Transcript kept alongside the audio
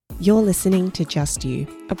You're listening to Just You,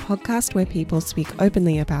 a podcast where people speak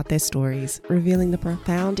openly about their stories, revealing the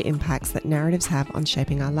profound impacts that narratives have on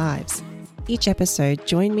shaping our lives. Each episode,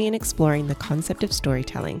 join me in exploring the concept of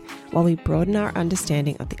storytelling while we broaden our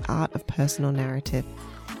understanding of the art of personal narrative.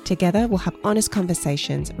 Together, we'll have honest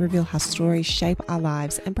conversations, reveal how stories shape our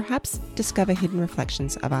lives, and perhaps discover hidden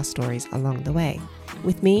reflections of our stories along the way.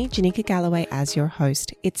 With me, Janika Galloway, as your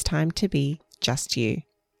host, it's time to be Just You.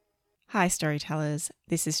 Hi, storytellers.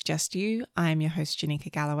 This is Just You. I'm your host,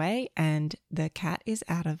 Janika Galloway, and the cat is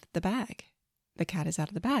out of the bag. The cat is out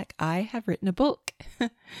of the bag. I have written a book.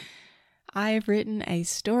 I have written a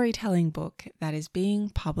storytelling book that is being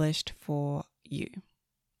published for you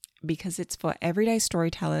because it's for everyday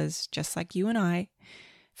storytellers just like you and I,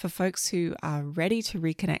 for folks who are ready to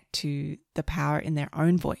reconnect to the power in their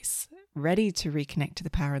own voice, ready to reconnect to the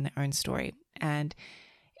power in their own story. And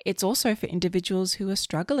it's also for individuals who are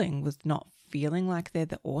struggling with not feeling like they're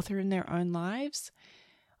the author in their own lives,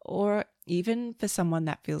 or even for someone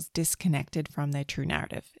that feels disconnected from their true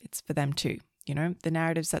narrative. It's for them too. You know, the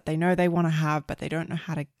narratives that they know they want to have, but they don't know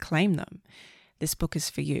how to claim them. This book is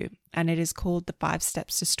for you, and it is called The 5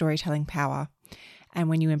 Steps to Storytelling Power. And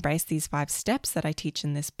when you embrace these 5 steps that I teach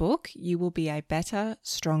in this book, you will be a better,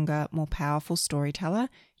 stronger, more powerful storyteller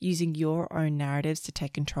using your own narratives to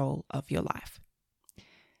take control of your life.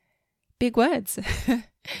 Big words,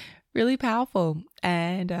 really powerful,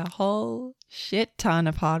 and a whole shit ton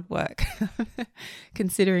of hard work,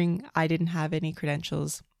 considering I didn't have any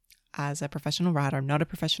credentials as a professional writer. I'm not a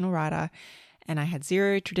professional writer, and I had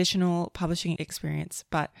 0 traditional publishing experience,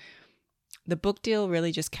 but the book deal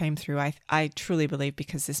really just came through, I truly believe,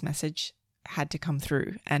 because this message had to come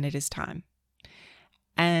through, and it is time.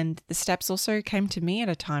 And the steps also came to me at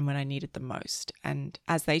a time when I needed them most. And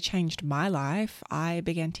as they changed my life, I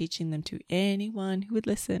began teaching them to anyone who would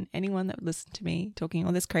listen, anyone that would listen to me talking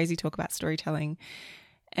all this crazy talk about storytelling.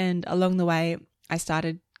 And along the way, I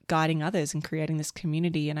started guiding others and creating this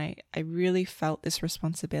community. And I really felt this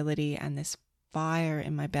responsibility and this fire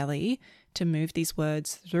in my belly to move these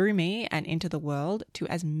words through me and into the world to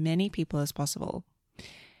as many people as possible.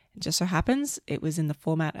 It just so happens it was in the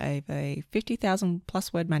format of a 50,000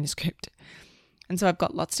 plus word manuscript. And so I've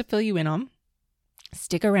got lots to fill you in on.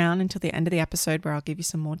 Stick around until the end of the episode where I'll give you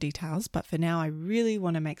some more details. But for now, I really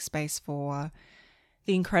want to make space for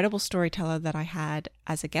the incredible storyteller that I had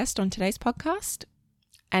as a guest on today's podcast.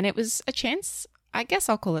 And it was a chance, I guess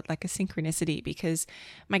I'll call it like a synchronicity, because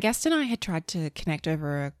my guest and I had tried to connect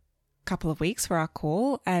over a couple of weeks for our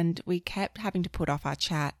call, and we kept having to put off our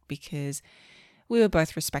chat because we were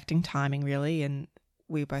both respecting timing, really, and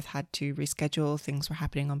we both had to reschedule. Things were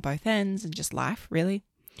happening on both ends and just life, really.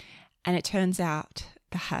 And it turns out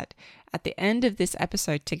that at the end of this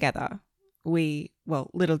episode together,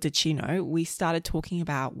 little did she know, we started talking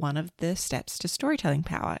about one of the steps to storytelling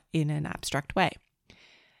power in an abstract way.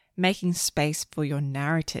 Making space for your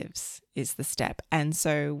narratives is the step. And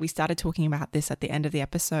so we started talking about this at the end of the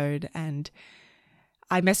episode, and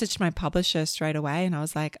I messaged my publisher straight away and I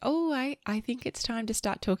was like, I think it's time to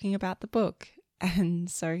start talking about the book. And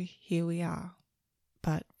so here we are.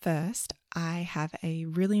 But first, I have a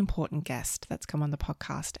really important guest that's come on the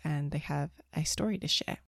podcast, and they have a story to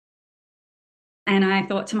share. And I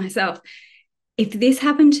thought to myself, if this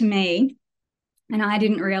happened to me and I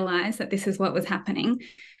didn't realize that this is what was happening,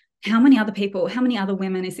 how many other people, how many other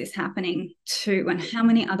women is this happening to, and how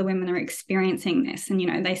many other women are experiencing this?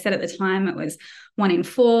 And, they said at the time it was 1 in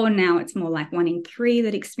 4. Now it's more like 1 in 3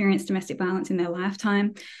 that experience domestic violence in their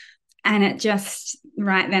lifetime. And it just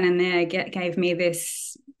right then and there gave me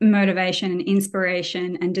this motivation and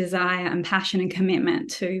inspiration and desire and passion and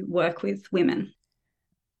commitment to work with women.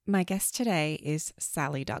 My guest today is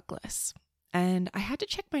Sally Douglas. And I had to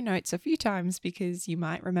check my notes a few times because you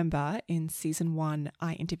might remember in season 1,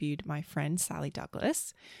 I interviewed my friend Sally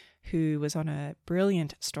Douglas, who was on a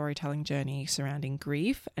brilliant storytelling journey surrounding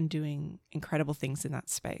grief and doing incredible things in that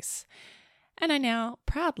space. And I now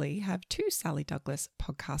proudly have 2 Sally Douglas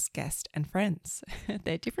podcast guests and friends.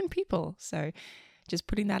 They're different people. So just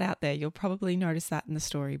putting that out there, you'll probably notice that in the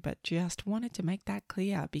story, but just wanted to make that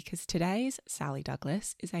clear because today's Sally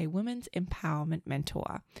Douglas is a women's empowerment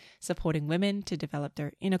mentor, supporting women to develop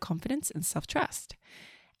their inner confidence and self-trust.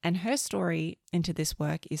 And her story into this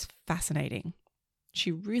work is fascinating.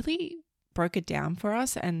 She really broke it down for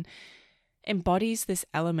us and embodies this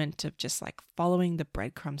element of just like following the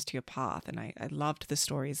breadcrumbs to your path. And I loved the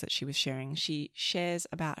stories that she was sharing. She shares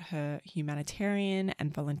about her humanitarian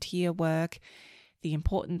and volunteer work, the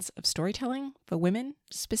importance of storytelling for women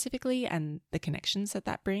specifically and the connections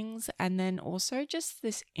that brings. And then also just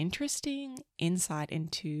this interesting insight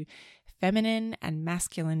into feminine and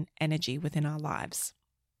masculine energy within our lives.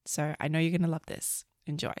 So I know you're going to love this.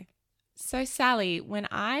 Enjoy. So Sally, when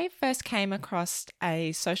I first came across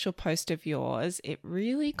a social post of yours, it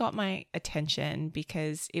really got my attention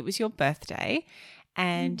because it was your birthday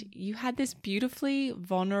and you had this beautifully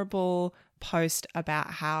vulnerable post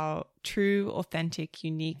about how true, authentic,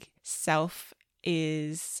 unique self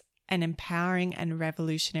is an empowering and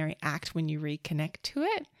revolutionary act when you reconnect to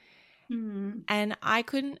it. And I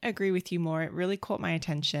couldn't agree with you more. It really caught my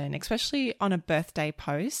attention, especially on a birthday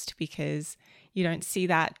post, because you don't see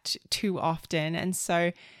that too often. And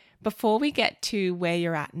so before we get to where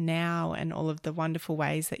you're at now and all of the wonderful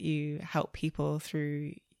ways that you help people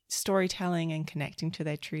through storytelling and connecting to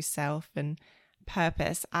their true self and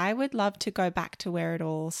purpose, I would love to go back to where it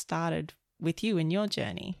all started with you in your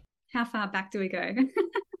journey. How far back do we go?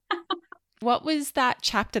 What was that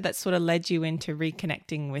chapter that sort of led you into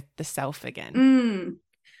reconnecting with the self again?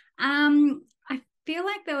 I feel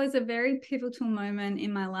like there was a very pivotal moment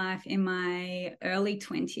in my life in my early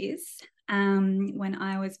 20s when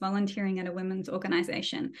I was volunteering at a women's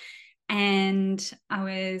organization. And I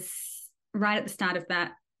was right at the start of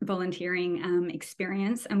that volunteering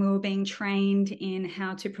experience, and we were being trained in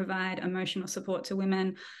how to provide emotional support to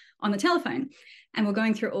women on the telephone. And we're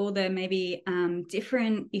going through all the maybe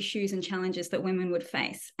different issues and challenges that women would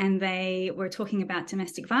face. And they were talking about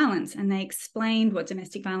domestic violence, and they explained what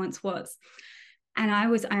domestic violence was. And I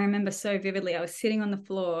remember so vividly, I was sitting on the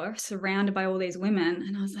floor surrounded by all these women,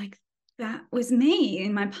 and I was like, that was me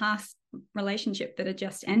in my past relationship that had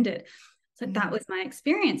just ended. So that was my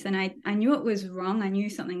experience. And I knew it was wrong. I knew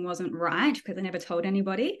something wasn't right because I never told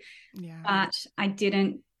anybody. Yeah. But I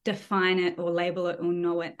didn't define it or label it or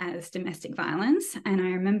know it as domestic violence. And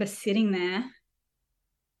I remember sitting there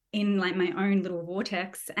in like my own little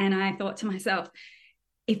vortex, and I thought to myself,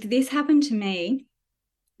 if this happened to me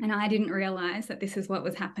and I didn't realize that this is what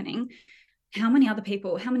was happening, how many other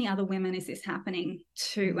people, how many other women is this happening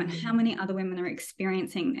to, and how many other women are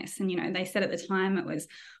experiencing this? And, you know, they said at the time it was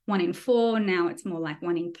 1 in 4. Now it's more like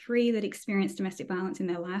 1 in 3 that experience domestic violence in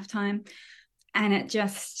their lifetime. And it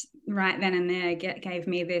just right then and there gave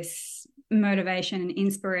me this motivation and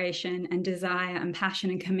inspiration and desire and passion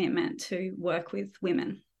and commitment to work with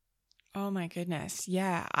women. Oh my goodness.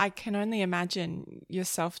 Yeah. I can only imagine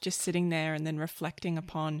yourself just sitting there and then reflecting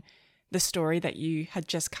upon the story that you had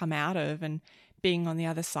just come out of and being on the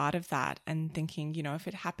other side of that and thinking, you know, if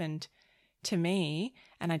it happened to me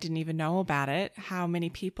and I didn't even know about it, how many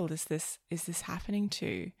people is this happening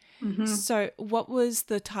to? So what was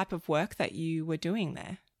the type of work that you were doing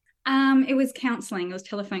there? It was counseling. It was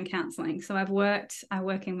telephone counseling. So I work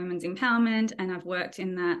in women's empowerment, and I've worked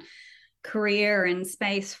in that career and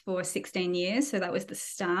space for 16 years. So that was the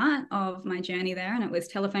start of my journey there. And it was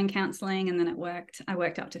telephone counseling. And then I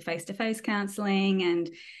worked up to face-to-face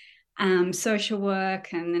counseling and social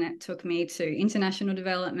work. And then it took me to international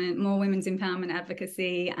development, more women's empowerment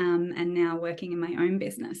advocacy, and now working in my own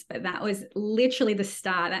business. But that was literally the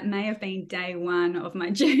start. That may have been day one of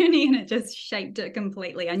my journey, and it just shaped it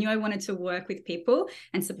completely. I knew I wanted to work with people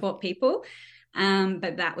and support people.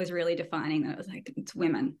 But that was really defining that. It was like, it's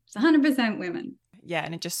women. It's 100% women. Yeah.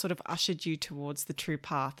 And it just sort of ushered you towards the true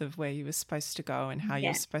path of where you were supposed to go and how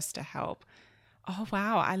you're supposed to help. Oh,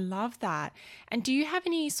 wow. I love that. And do you have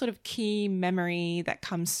any sort of key memory that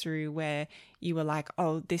comes through where you were like,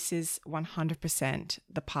 oh, this is 100%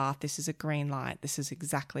 the path. This is a green light. This is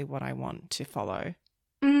exactly what I want to follow?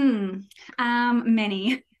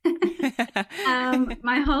 Many.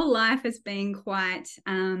 My whole life has been quite...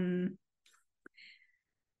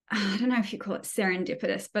 I don't know if you call it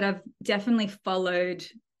serendipitous, but I've definitely followed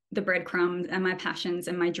the breadcrumbs and my passions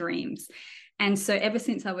and my dreams. And so ever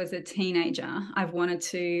since I was a teenager, I've wanted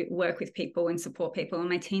to work with people and support people. And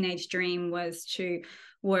my teenage dream was to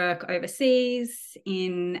work overseas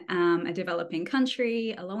in a developing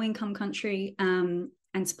country, a low-income country, and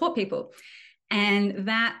support people. And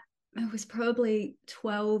that it was probably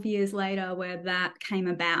 12 years later where that came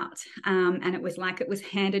about. And it was like it was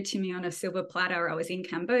handed to me on a silver platter. I was in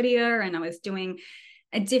Cambodia and I was doing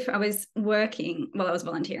I was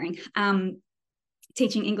volunteering,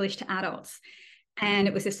 teaching English to adults. And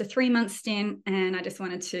it was just a 3-month stint. And I just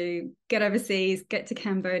wanted to get overseas, get to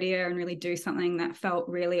Cambodia and really do something that felt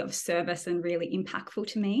really of service and really impactful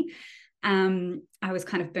to me. I was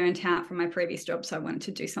kind of burnt out from my previous job. So I wanted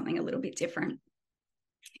to do something a little bit different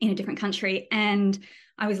in a different country. And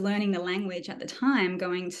I was learning the language at the time,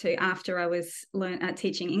 after I was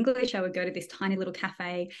teaching English, I would go to this tiny little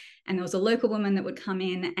cafe and there was a local woman that would come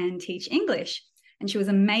in and teach English. And she was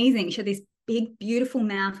amazing. She had this big, beautiful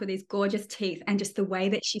mouth with these gorgeous teeth, and just the way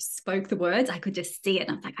that she spoke the words, I could just see it.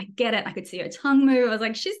 And I was like, I get it. I could see her tongue move. I was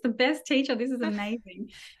like, she's the best teacher. This is amazing.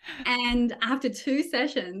 And after 2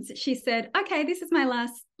 sessions, she said, okay, this is my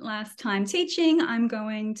last time teaching. I've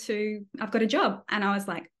got a job. And I was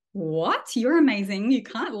like, what? You're amazing. You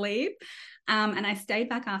can't leave. And I stayed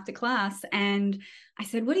back after class and I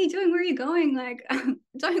said, what are you doing? Where are you going? Like,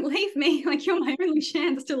 don't leave me. Like, you're my only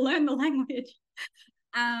chance to learn the language.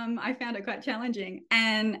 I found it quite challenging.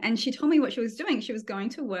 And she told me what she was doing. She was going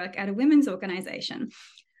to work at a women's organization.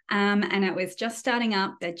 And it was just starting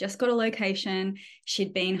up. They'd just got a location.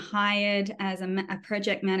 She'd been hired as a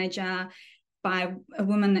project manager by a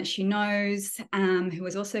woman that she knows, who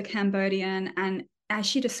was also Cambodian. And as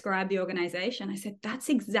she described the organization, I said, that's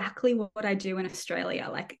exactly what I do in Australia.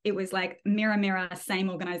 Like, it was like mirror, same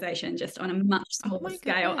organization, just on a much smaller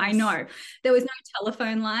scale. Goodness. I know there was no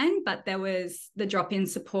telephone line, but there was the drop-in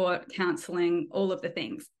support, counseling, all of the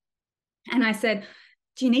things. And I said,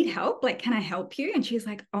 do you need help? Like, can I help you? And she's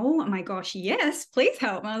like, oh my gosh, yes, please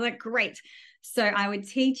help. And I was like, great. So I would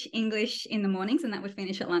teach English in the mornings, and that would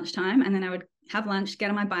finish at lunchtime. And then I would have lunch, get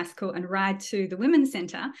on my bicycle and ride to the women's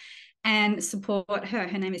centre and support her.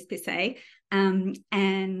 Her name is Pisse, and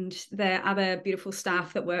the other beautiful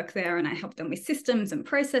staff that work there. And I help them with systems and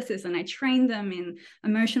processes, and I train them in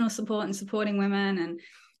emotional support and supporting women. And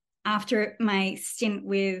after my stint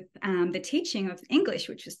with the teaching of English,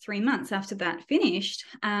 which was 3 months after that finished,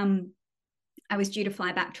 I was due to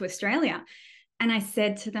fly back to Australia. And I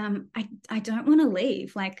said to them, I don't want to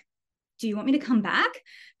leave. Like, do you want me to come back?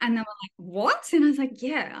 And they were like, what? And I was like,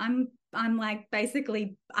 yeah, I'm like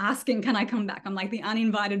basically asking, can I come back? I'm like the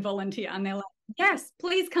uninvited volunteer. And they're like, yes,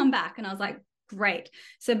 please come back. And I was like, great.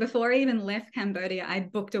 So before I even left Cambodia, I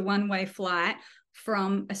booked a one-way flight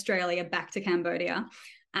from Australia back to Cambodia.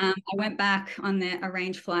 I went back on the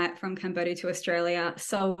arranged flight from Cambodia to Australia,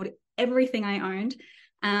 sold everything I owned.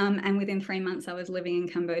 And within 3 months, I was living in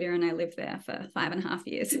Cambodia, and I lived there for 5.5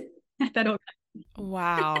 years. That all.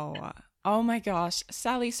 Wow. Oh my gosh.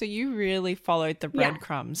 Sally, so you really followed the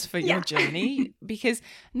breadcrumbs for your journey, because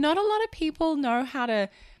not a lot of people know how to,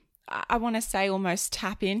 I want to say, almost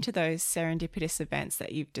tap into those serendipitous events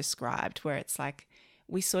that you've described, where it's like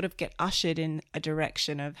we sort of get ushered in a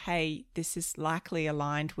direction of, hey, this is likely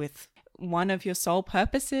aligned with one of your sole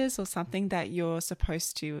purposes or something that you're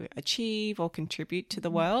supposed to achieve or contribute to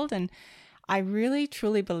the world. And I really,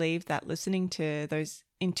 truly believe that listening to those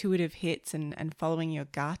intuitive hits and following your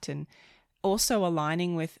gut, and also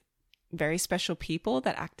aligning with very special people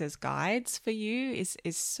that act as guides for you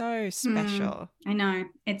is so special. I know.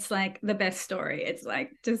 It's like the best story. It's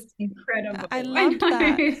like just incredible. I love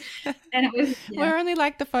that. And it was, We're only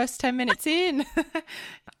like the first 10 minutes in.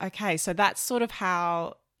 Okay, so that's sort of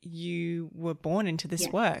how you were born into this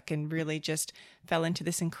work, and really just fell into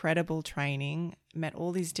this incredible training, met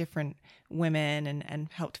all these different women, and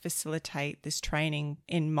helped facilitate this training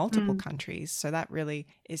in multiple countries. So that really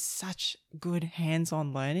is such good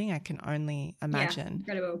hands-on learning. I can only imagine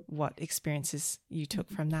what experiences you took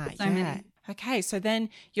from that. So many. Okay, so then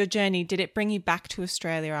your journey, did it bring you back to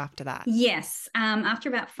Australia after that? Yes. After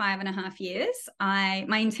about 5.5 years,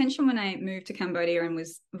 my intention when I moved to Cambodia and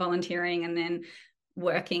was volunteering and then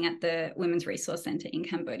working at the Women's Resource Centre in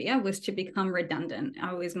Cambodia was to become redundant.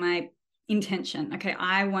 That was my intention. Okay,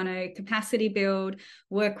 I want to capacity build,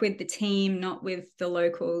 work with the team, not with the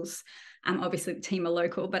locals. Obviously, the team are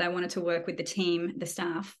local, but I wanted to work with the team, the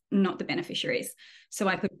staff, not the beneficiaries. So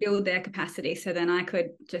I could build their capacity, so then I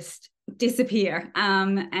could just disappear,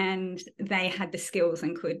 and they had the skills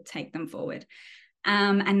and could take them forward.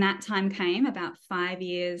 And that time came about 5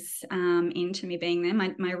 years into me being there.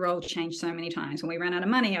 My role changed so many times. When we ran out of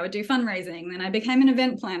money, I would do fundraising. Then I became an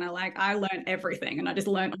event planner. Like, I learned everything, and I just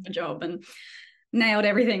learned on the job and nailed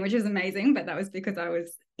everything, which was amazing. But that was because I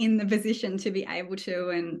was in the position to be able to,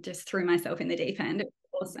 and just threw myself in the deep end. It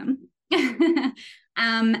was awesome.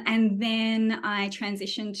 And then I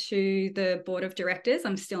transitioned to the board of directors.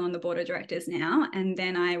 I'm still on the board of directors now. And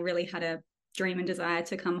then I really had a dream and desire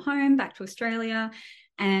to come home back to Australia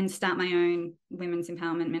and start my own women's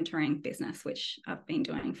empowerment mentoring business, which I've been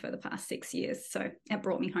doing for the past 6 years. So it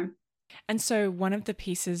brought me home. And so one of the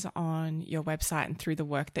pieces on your website and through the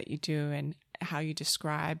work that you do and how you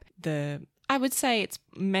describe I would say it's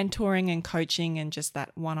mentoring and coaching and just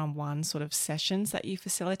that one-on-one sort of sessions that you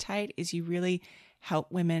facilitate, is you really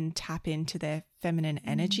help women tap into their feminine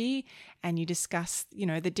energy, and you discuss,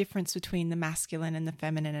 the difference between the masculine and the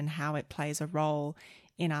feminine and how it plays a role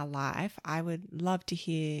in our life. I would love to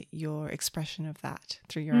hear your expression of that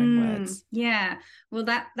through your own words. Yeah. Well,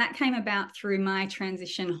 that came about through my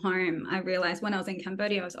transition home. I realized when I was in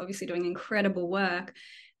Cambodia, I was obviously doing incredible work.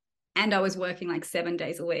 And I was working like 7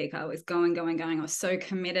 days a week. I was going. I was so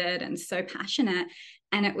committed and so passionate.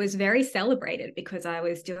 And it was very celebrated because I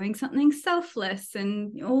was doing something selfless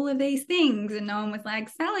and all of these things. And no one was like,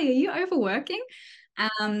 Sally, are you overworking?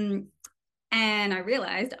 And I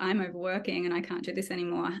realized I'm overworking and I can't do this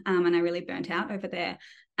anymore. And I really burnt out over there.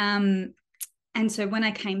 And so when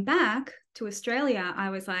I came back to Australia, I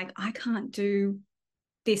was like, I can't do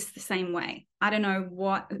this the same way. I don't know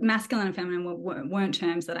what masculine and feminine weren't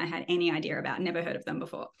terms that I had any idea about, never heard of them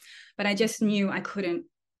before. But I just knew I couldn't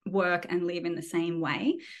work and live in the same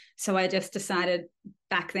way. So I just decided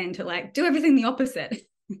back then to like do everything the opposite.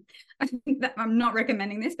 I think that I'm not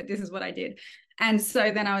recommending this, but this is what I did. And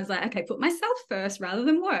so then I was like, okay, put myself first rather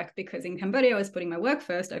than work, because in Cambodia I was putting my work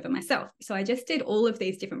first over myself. So I just did all of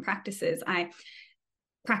these different practices. I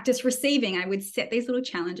practice receiving. I would set these little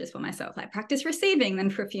challenges for myself, like practice receiving, then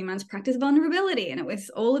for a few months, practice vulnerability. And it was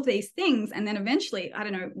all of these things. And then eventually, I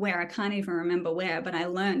don't know where, I can't even remember where, but I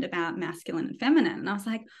learned about masculine and feminine. And I was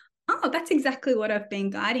like, oh, that's exactly what I've been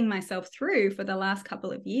guiding myself through for the last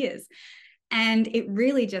couple of years. And it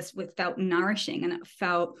really just felt nourishing, and it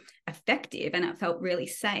felt effective, and it felt really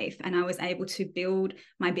safe. And I was able to build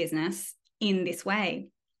my business in this way.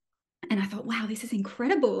 And I thought, wow, this is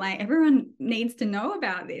incredible. Like, everyone needs to know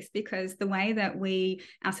about this, because the way that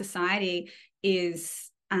our society is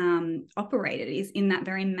operated is in that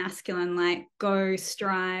very masculine, like go,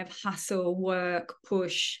 strive, hustle, work,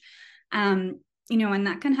 push, and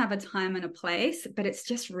that can have a time and a place, but it's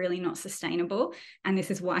just really not sustainable. And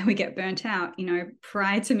this is why we get burnt out.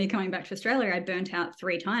 Prior to me coming back to Australia, I burnt out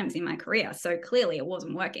 3 times in my career. So clearly it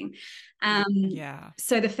wasn't working.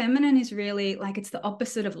 So the feminine is really like, it's the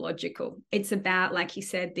opposite of logical. It's about, like you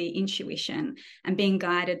said, the intuition and being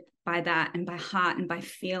guided by that, and by heart and by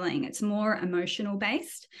feeling. It's more emotional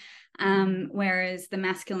based. Whereas the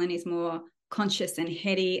masculine is more conscious and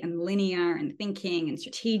heady and linear and thinking and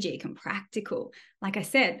strategic and practical. Like I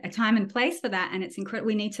said, a time and place for that. And it's incredible.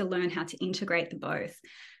 We need to learn how to integrate the both.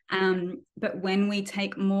 But when we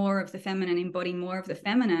take more of the feminine, embody more of the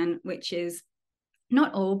feminine, which is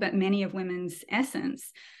not all, but many of women's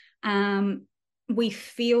essence, we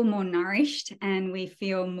feel more nourished, and we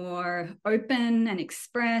feel more open and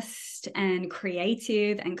expressed and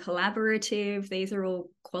creative and collaborative. These are all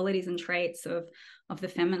qualities and traits of the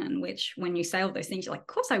feminine, which when you say all those things, you're like, of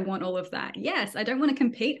course I want all of that. Yes, I don't want to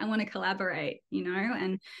compete. I want to collaborate,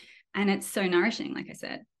 and it's so nourishing, like I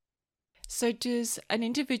said. So does an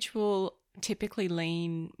individual typically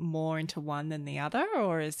lean more into one than the other,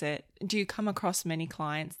 or do you come across many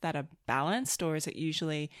clients that are balanced, or is it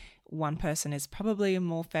usually one person is probably a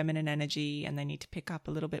more feminine energy and they need to pick up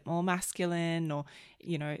a little bit more masculine, or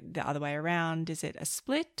the other way around? Is it a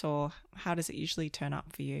split, or how does it usually turn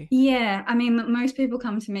up for you? Yeah, I mean, most people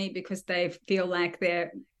come to me because they feel like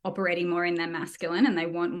they're operating more in their masculine and they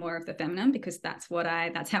want more of the feminine, because that's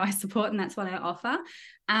how I support and that's what I offer.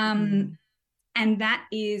 And that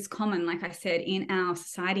is common, like I said, in our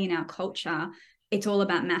society, in our culture. It's all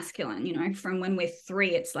about masculine, from when we're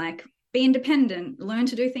 3, it's like, be independent, learn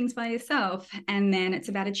to do things by yourself. And then it's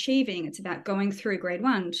about achieving. It's about going through grade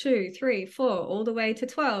 1, 2, 3, 4, all the way to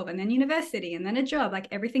 12, and then university, and then a job. Like,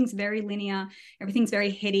 everything's very linear. Everything's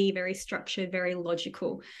very heady, very structured, very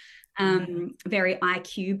logical, very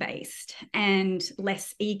IQ based, and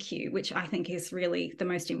less EQ, which I think is really the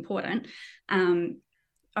most important,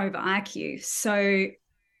 over IQ. So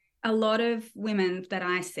a lot of women that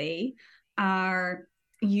I see are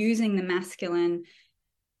using the masculine,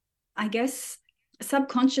 I guess,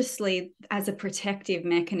 subconsciously as a protective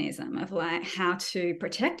mechanism of like how to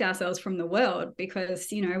protect ourselves from the world, because,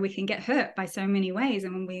 we can get hurt by so many ways.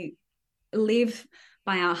 And when we live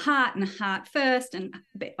by our heart, and heart first, and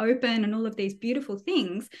be open, and all of these beautiful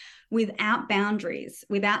things, without boundaries,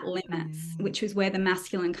 without limits, which is where the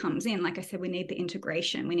masculine comes in. Like I said, we need the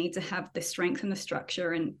integration. We need to have the strength and the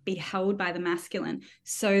structure and be held by the masculine.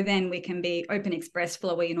 So then we can be open, express,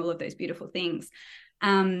 flowy, and all of those beautiful things.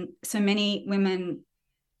 So many women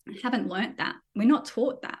haven't learnt that. We're not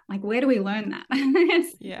taught that. Like, where do we learn that?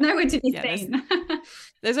 It's nowhere to be seen.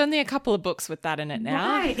 There's only a couple of books with that in it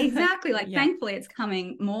now. Right, exactly. Like, thankfully it's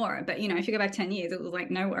coming more. But, if you go back 10 years, it was like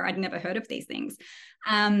nowhere. I'd never heard of these things.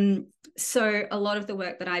 So a lot of the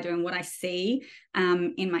work that I do and what I see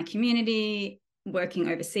in my community, working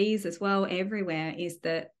overseas as well, everywhere, is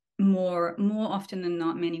that more often than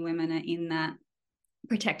not, many women are in that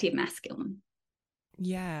protective masculine.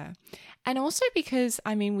 Yeah. And also because,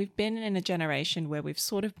 I mean, we've been in a generation where we've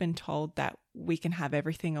sort of been told that we can have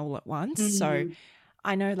everything all at once. So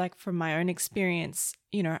I know, like, from my own experience,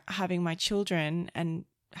 you know, having my children and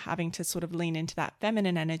having to sort of lean into that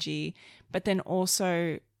feminine energy, but then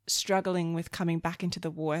also struggling with coming back into the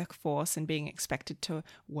workforce and being expected to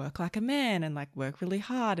work like a man and like work really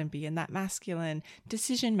hard and be in that masculine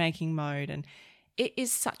decision-making mode. And it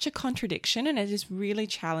is such a contradiction, and it is really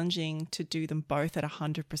challenging to do them both at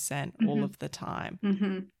 100% all of the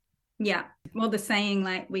time. Yeah. Well, the saying,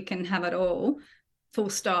 like, we can have it all, full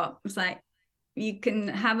stop. It's like, you can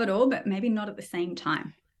have it all, but maybe not at the same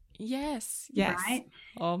time. Yes. Right?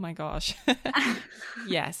 Oh my gosh.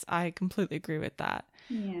 Yes, I completely agree with that.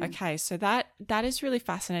 Yeah. Okay, so that is really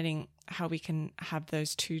fascinating, how we can have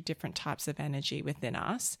those two different types of energy within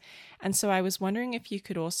us. And so I was wondering if you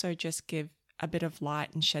could also just give a bit of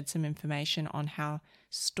light and shed some information on how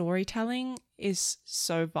storytelling is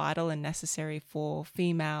so vital and necessary for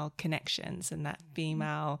female connections and that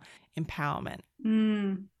female empowerment.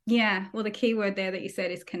 Yeah. Well, the key word there that you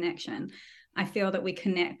said is connection. I feel that we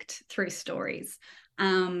connect through stories.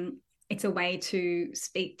 It's a way to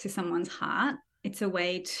speak to someone's heart. It's a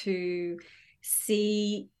way to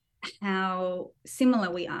see how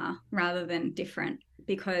similar we are rather than different.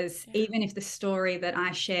 Because even if the story that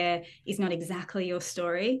I share is not exactly your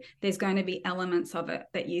story, there's going to be elements of it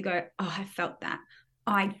that you go, oh, I felt that.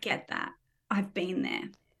 Oh, I get that. I've been there.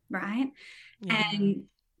 Right. Yeah. And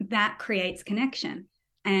that creates connection.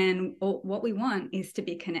 And what we want is to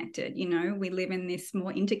be connected. You know, we live in this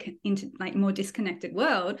more more disconnected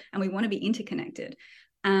world, and we want to be interconnected.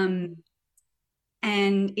 And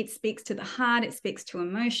it speaks to the heart, it speaks to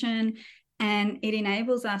emotion, and it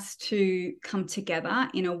enables us to come together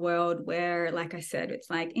in a world where, like I said, it's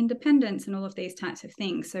like independence and all of these types of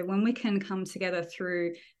things. So when we can come together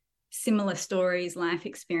through similar stories, life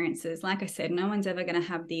experiences, like I said, no one's ever going to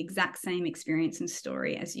have the exact same experience and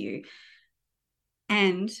story as you.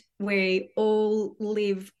 And we all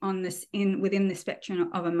live on this within the spectrum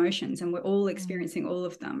of emotions, and we're all experiencing all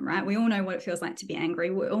of them, right? We all know what it feels like to be angry.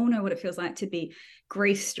 We all know what it feels like to be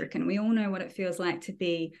grief-stricken. We all know what it feels like to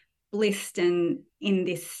be blissed and in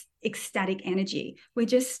this ecstatic energy. We're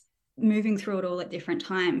just moving through it all at different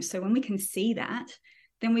times. So when we can see that,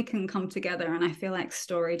 then we can come together. And I feel like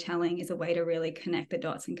storytelling is a way to really connect the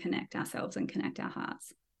dots and connect ourselves and connect our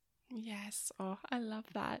hearts. Yes. Oh, I love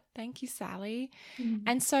that. Thank you, Sally.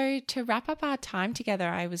 And so to wrap up our time together,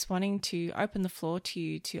 I was wanting to open the floor to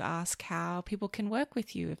you to ask how people can work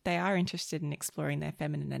with you if they are interested in exploring their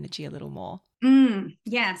feminine energy a little more.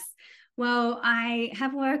 Yes. Well, I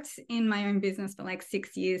have worked in my own business for like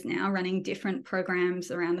 6 years now, running different programs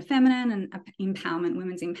around the feminine and empowerment,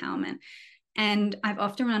 women's empowerment. And I've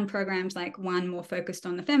often run programs like one more focused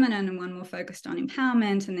on the feminine and one more focused on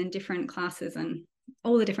empowerment, and then different classes and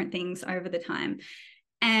all the different things over the time.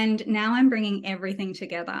 And now I'm bringing everything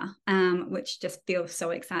together, which just feels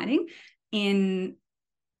so exciting in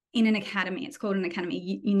an academy. It's called an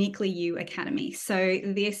academy, Uniquely You Academy. So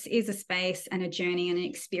this is a space and a journey and an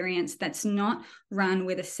experience that's not run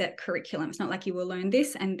with a set curriculum. It's not like you will learn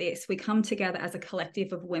this and this. We come together as a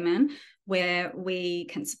collective of women where we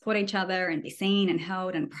can support each other and be seen and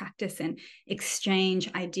held and practice and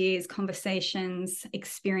exchange ideas, conversations,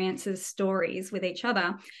 experiences, stories with each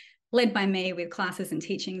other, led by me with classes and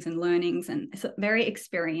teachings and learnings. And it's very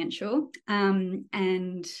experiential.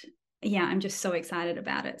 And yeah, I'm just so excited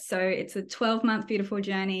about it. So it's a 12-month beautiful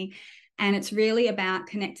journey, and it's really about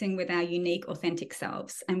connecting with our unique, authentic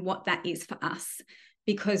selves and what that is for us,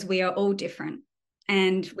 because we are all different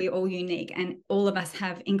and we're all unique, and all of us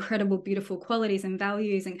have incredible, beautiful qualities and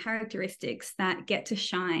values and characteristics that get to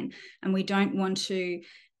shine. And we don't want to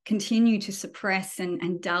continue to suppress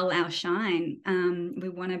and dull our shine. We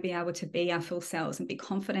want to be able to be our full selves and be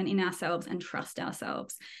confident in ourselves and trust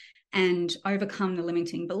ourselves, and overcome the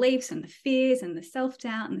limiting beliefs and the fears and the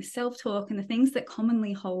self-doubt and the self-talk and the things that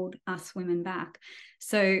commonly hold us women back.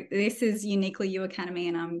 So this is Uniquely You Academy,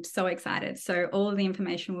 and I'm so excited. So all of the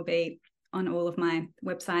information will be on all of my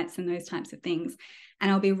websites and those types of things. And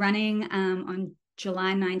I'll be running on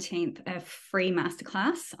July 19th a free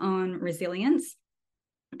masterclass on resilience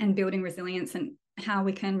and building resilience and how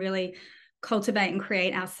we can really cultivate and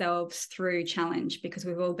create ourselves through challenge, because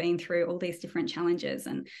we've all been through all these different challenges,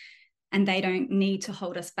 and they don't need to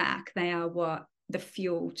hold us back. They are what the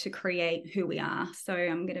fuel to create who we are. So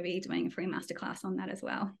I'm going to be doing a free masterclass on that as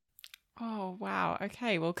well. Oh, wow.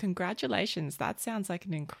 Okay. Well, congratulations. That sounds like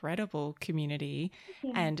an incredible community.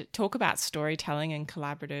 Yeah. And talk about storytelling and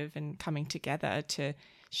collaborative and coming together to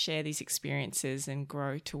share these experiences and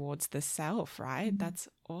grow towards the self, right? That's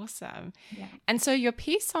awesome. Yeah. And so your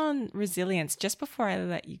piece on resilience, just before I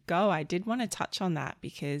let you go, I did want to touch on that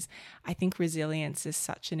because I think resilience is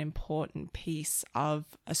such an important piece of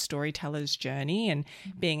a storyteller's journey, and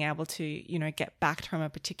being able to, you know, get back from a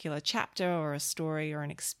particular chapter or a story or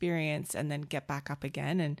an experience and then get back up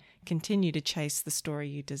again and continue to chase the story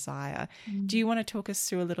you desire. Do you want to talk us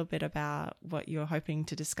through a little bit about what you're hoping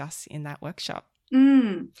to discuss in that workshop?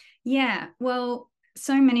 Yeah. Well,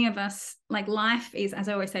 so many of us, like, life is, as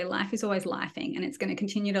I always say, life is always lifing, and it's going to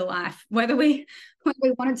continue to life, whether we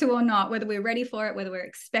want it to or not, whether we're ready for it, whether we're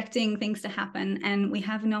expecting things to happen, and we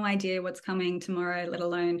have no idea what's coming tomorrow, let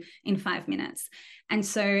alone in 5 minutes. And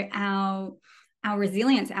so our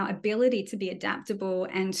resilience, our ability to be adaptable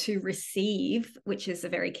and to receive, which is a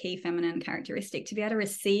very key feminine characteristic, to be able to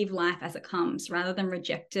receive life as it comes rather than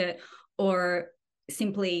reject it or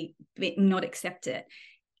simply not accept it,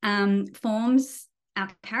 forms our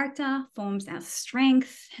character, forms our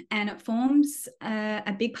strength, and it forms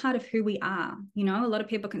a big part of who we are. You know, a lot of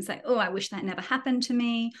people can say, oh, I wish that never happened to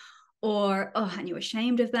me, or, oh, aren't you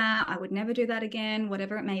ashamed of that? I would never do that again,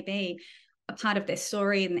 whatever it may be, a part of their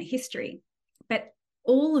story and their history. But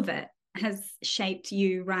all of it has shaped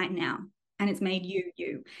you right now, and it's made you,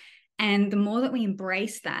 you. And the more that we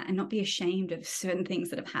embrace that and not be ashamed of certain things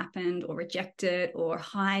that have happened or reject it or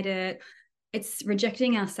hide it, it's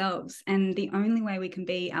rejecting ourselves. And the only way we can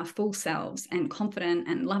be our full selves and confident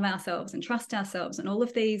and love ourselves and trust ourselves and all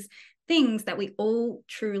of these things that we all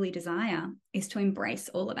truly desire is to embrace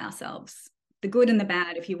all of ourselves, the good and the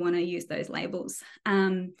bad, if you want to use those labels.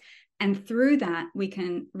 And through that, we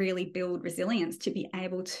can really build resilience to be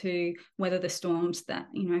able to weather the storms that,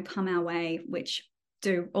 you know, come our way, which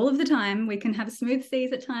do all of the time. We can have smooth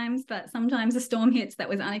seas at times, but sometimes a storm hits that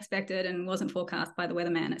was unexpected and wasn't forecast by the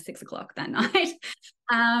weatherman at 6 o'clock that night.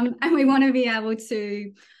 And we want to be able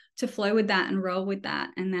to flow with that and roll with that.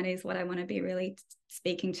 And that is what I want to be really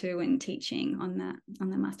speaking to and teaching on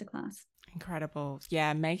the masterclass. Incredible.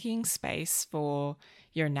 Yeah, making space for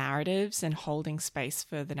your narratives and holding space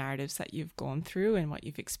for the narratives that you've gone through and what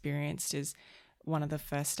you've experienced is one of the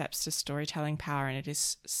first steps to storytelling power. And it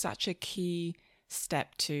is such a key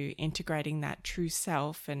step to integrating that true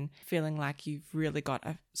self and feeling like you've really got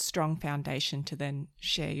a strong foundation to then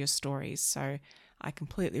share your stories. So I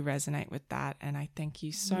completely resonate with that. And I thank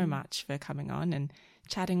you so much for coming on and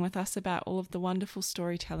chatting with us about all of the wonderful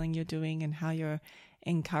storytelling you're doing and how you're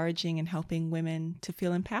encouraging and helping women to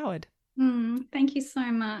feel empowered. Thank you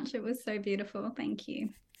so much. It was so beautiful. Thank you.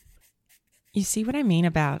 You see what I mean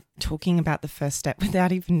about talking about the first step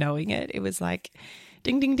without even knowing it? It was like,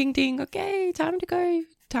 ding, ding, ding, ding. Okay, time to go.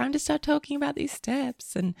 Time to start talking about these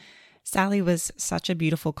steps. And Sally was such a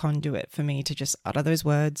beautiful conduit for me to just utter those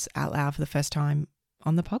words out loud for the first time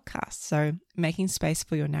on the podcast. So making space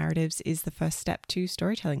for your narratives is the first step to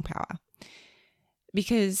storytelling power.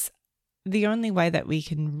 Because the only way that we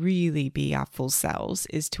can really be our full selves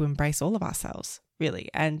is to embrace all of ourselves, really.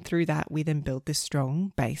 And through that, we then build this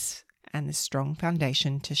strong base and this strong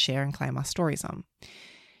foundation to share and claim our stories on.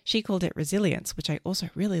 She called it resilience, which I also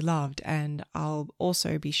really loved. And I'll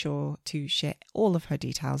also be sure to share all of her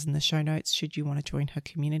details in the show notes should you want to join her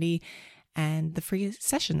community and the free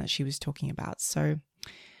session that she was talking about. So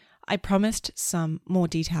I promised some more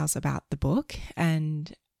details about the book.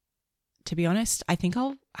 And to be honest, I think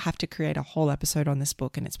I'll have to create a whole episode on this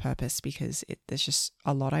book and its purpose because there's just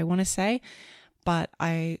a lot I want to say. But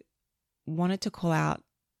I wanted to call out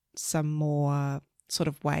some more sort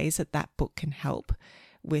of ways that book can help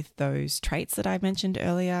with those traits that I mentioned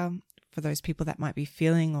earlier, for those people that might be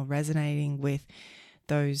feeling or resonating with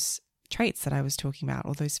those traits that I was talking about,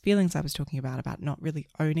 or those feelings I was talking about not really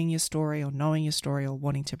owning your story or knowing your story or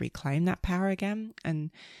wanting to reclaim that power again.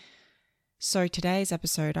 And so today's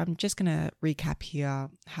episode, I'm just going to recap here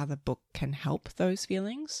how the book can help those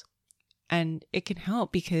feelings. And it can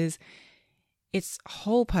help because its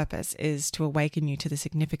whole purpose is to awaken you to the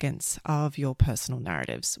significance of your personal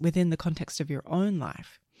narratives within the context of your own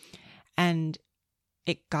life. And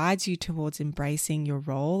it guides you towards embracing your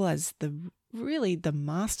role as the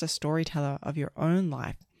master storyteller of your own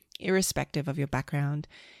life, irrespective of your background,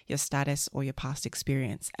 your status, or your past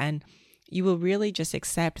experience. And you will really just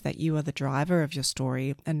accept that you are the driver of your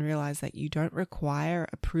story and realize that you don't require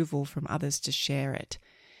approval from others to share it.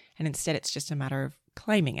 And instead, it's just a matter of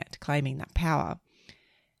claiming that power.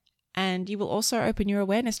 And you will also open your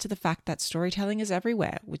awareness to the fact that storytelling is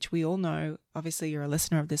everywhere, which we all know. Obviously, you're a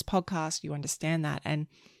listener of this podcast, you understand that, and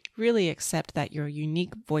really accept that your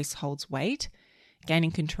unique voice holds weight.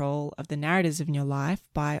 gaining control of the narratives in your life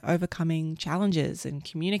by overcoming challenges and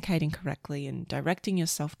communicating correctly and directing your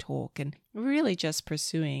self-talk and really just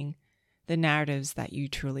pursuing the narratives that you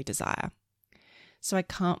truly desire. So I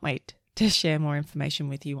can't wait to share more information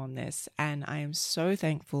with you on this, and I am so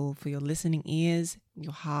thankful for your listening ears,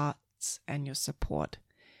 your hearts, and your support.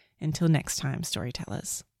 Until next time,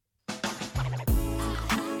 storytellers.